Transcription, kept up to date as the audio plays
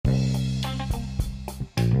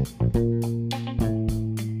The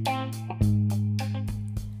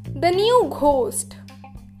New Ghost,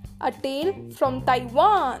 a tale from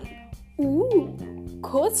Taiwan. Ooh,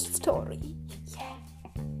 ghost story. Yeah.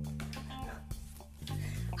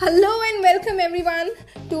 Hello and welcome everyone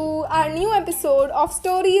to our new episode of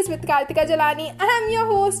Stories with Kartika Jalani. I am your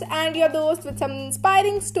host and your host with some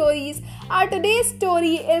inspiring stories. Our today's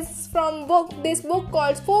story is from this book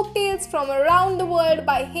called Folk Tales from Around the World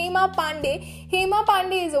by Hema Pandey. Hema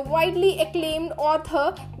Pandey is a widely acclaimed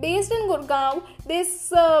author based in Gurgaon.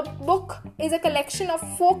 This book is a collection of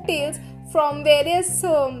folk tales from various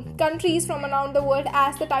countries from around the world,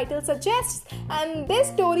 as the title suggests, and this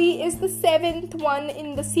story is the 7th one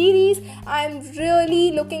in the series. I'm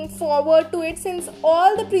really looking forward to it since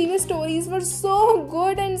all the previous stories were so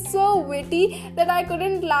good and so witty that I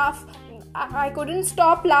couldn't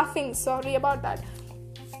stop laughing. Sorry about that.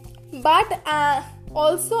 But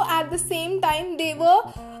also at the same time they were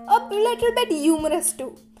a little bit humorous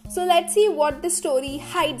too. So let's see what the story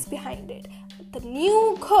hides behind it. The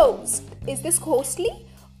New Ghost. Is this ghostly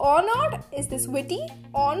or not? Is this witty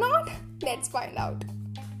or not? Let's find out.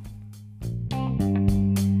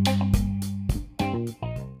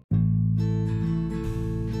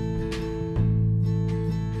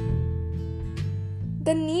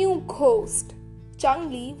 The New Ghost.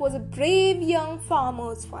 Changli was a brave young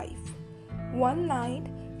farmer's wife. One night,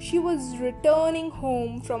 she was returning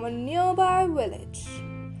home from a nearby village.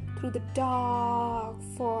 Through the dark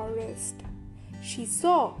forest, she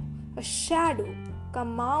saw a shadow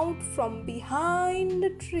come out from behind a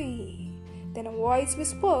tree. Then a voice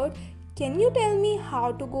whispered, "Can you tell me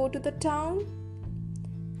how to go to the town?"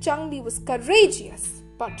 Changli was courageous,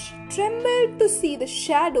 but she trembled to see the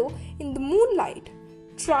shadow in the moonlight.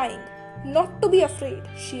 Trying not to be afraid,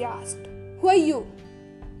 she asked, "Who are you?"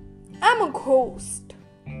 "I'm a ghost,"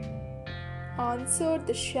 answered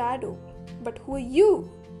the shadow. "But who are you?"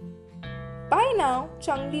 By now,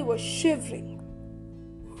 Changli was shivering.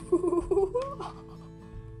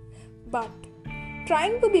 But,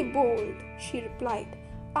 trying to be bold, she replied,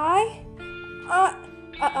 I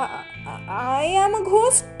am a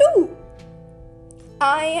ghost too.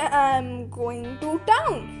 I am going to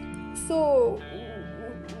town. So,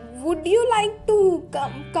 would you like to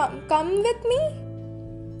come with me?"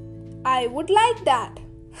 "I would like that,"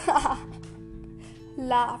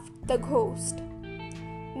 laughed the ghost.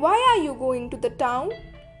 "Why are you going to the town?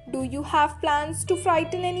 Do you have plans to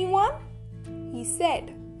frighten anyone?" he said,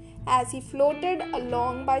 as he floated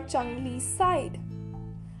along by Changli's side.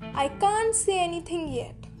 "I can't say anything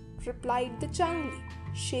yet," replied the Changli,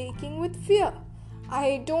 shaking with fear. "I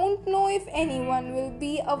don't know if anyone will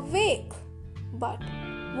be awake. But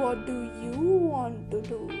what do you want to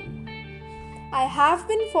do?" "I have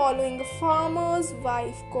been following a farmer's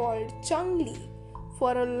wife called Changli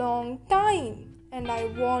for a long time, and I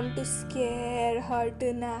want to scare her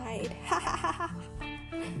tonight."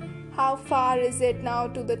 "How far is it now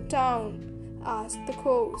to the town?" asked the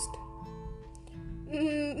ghost.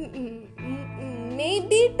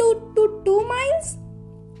 Maybe 2 miles,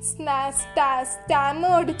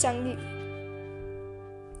 stammered Changli.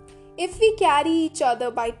 "If we carry each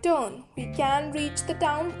other by turn, we can reach the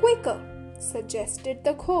town quicker," suggested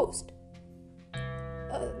the ghost.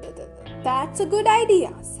 That's a good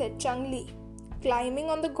idea," said Changli, climbing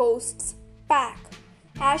on the ghost's back,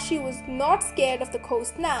 as she was not scared of the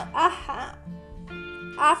ghost now.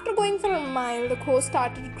 After going for a mile, the ghost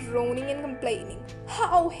started groaning and complaining.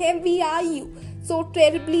 "How heavy are you? So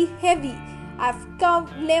terribly heavy. I've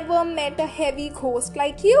never met a heavy ghost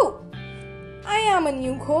like you." "I am a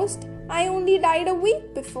new ghost. I only died a week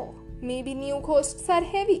before. Maybe new ghosts are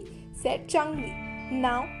heavy," said Changli.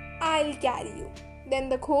 "Now I'll carry you." Then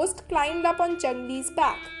the ghost climbed up on Changli's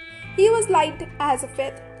back. He was light as a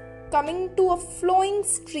feather. Coming to a flowing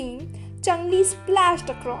stream, Changli splashed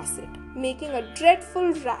across it, making a dreadful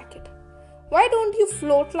racket. "Why don't you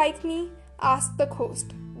float like me?" asked the ghost.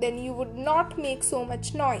 "Then you would not make so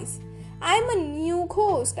much noise." "I'm a new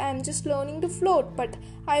ghost. I'm just learning to float, but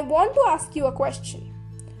I want to ask you a question.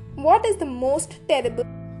 What is the most terrible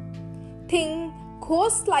thing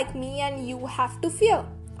ghosts like me and you have to fear?"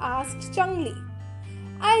 asked Changli.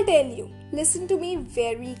 "I'll tell you. Listen to me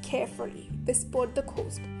very carefully," whispered the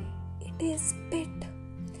ghost. "It is spit.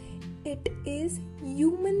 It is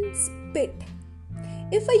human spit.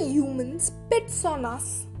 If a human spits on us,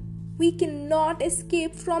 we cannot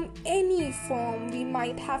escape from any form we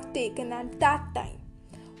might have taken at that time.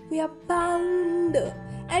 We are bound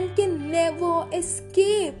and can never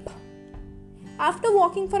escape." After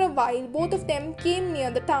walking for a while, both of them came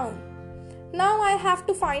near the town. "Now I have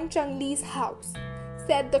to find Changli's house,"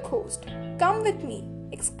 said the ghost. "Come with me."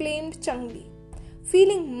 exclaimed Changli,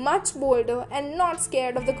 feeling much bolder and not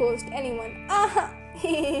scared of the ghost anyone. Aha!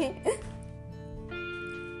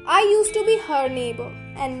 I used to be her neighbor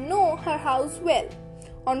and know her house well.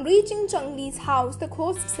 On reaching Changli's house, the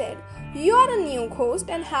ghost said, "You're a new ghost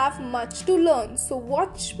and have much to learn, so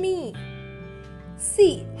watch me.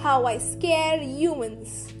 See how I scare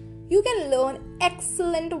humans. You can learn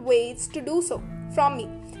excellent ways to do so from me."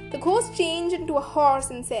 The ghost changed into a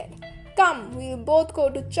horse and said, "Come, we'll both go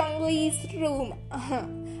to Changli's room."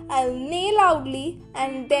 I'll neigh loudly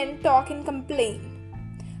and then talk and complain.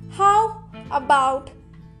 How about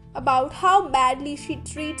how badly she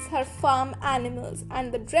treats her farm animals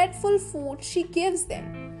and the dreadful food she gives them.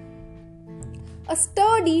 "A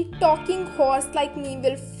sturdy, talking horse like me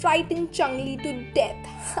will frighten Changli to death,"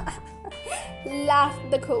 laughed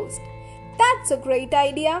the ghost. "That's a great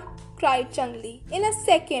idea," cried Changli. In a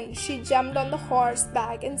second, she jumped on the horse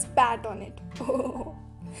back and spat on it. Oh,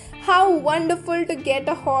 how wonderful to get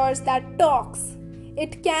a horse that talks!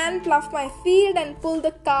 It can plough my field and pull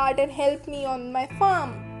the cart and help me on my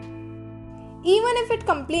farm. Even if it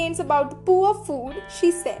complains about the poor food, she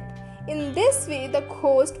said. In this way, the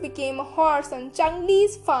ghost became a horse on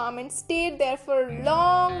Changli's farm and stayed there for a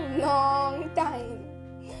long, long time.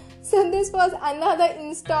 So this was another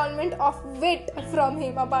installment of wit from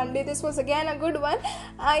Hema Pandey. This was again a good one.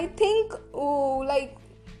 I think,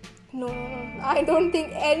 no, I don't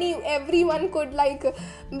think everyone could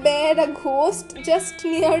bear a ghost just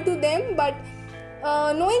near to them. But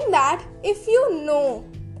knowing that, if you know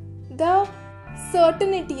the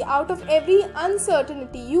certainty out of every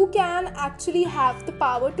uncertainty, you can actually have the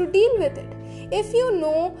power to deal with it. If you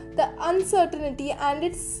know the uncertainty and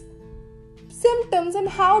its symptoms and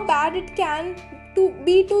how bad it can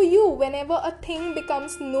be to you, whenever a thing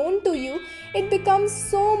becomes known to you, it becomes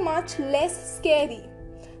so much less scary.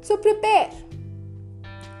 So prepare.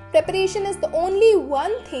 Preparation is the only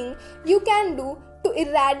one thing you can do to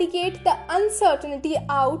eradicate the uncertainty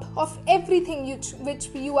out of everything which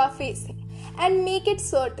you are facing. And make it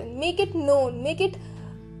certain, make it known, make it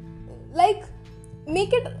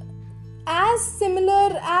as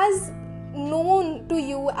similar as known to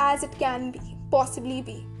you as it can possibly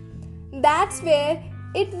be. That's where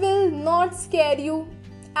it will not scare you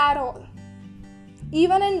at all.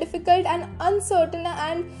 Even in difficult and uncertain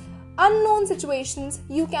and unknown situations,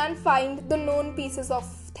 you can find the known pieces of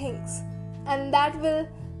things, and that will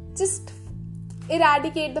just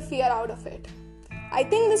eradicate the fear out of it. I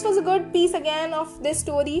think this was a good piece again of this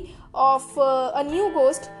story of A New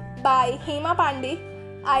Ghost by Hema Pandey.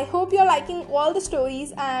 I hope you're liking all the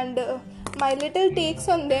stories and my little takes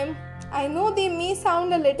on them. I know they may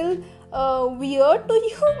sound a little weird to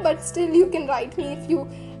you, but still you can write me if you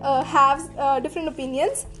have different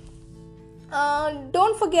opinions.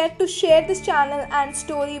 Don't forget to share this channel and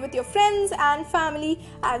story with your friends and family.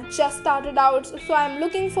 I've just started out, so I'm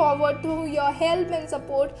looking forward to your help and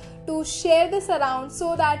support to share this around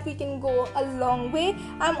so that we can go a long way.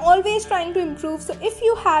 I'm always trying to improve, so if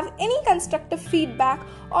you have any constructive feedback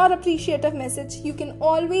or appreciative message, you can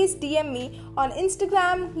always DM me on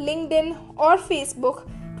Instagram, LinkedIn or Facebook,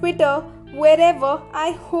 Twitter, wherever.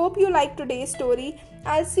 I hope you liked today's story.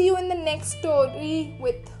 I'll see you in the next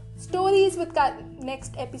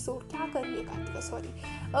next episode.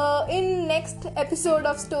 In next episode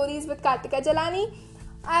of Stories with Kartika Jalani.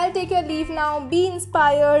 I'll take your leave now. Be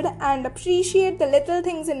inspired and appreciate the little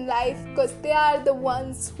things in life, because they are the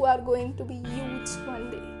ones who are going to be huge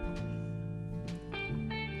one day.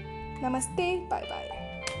 Namaste. Bye bye.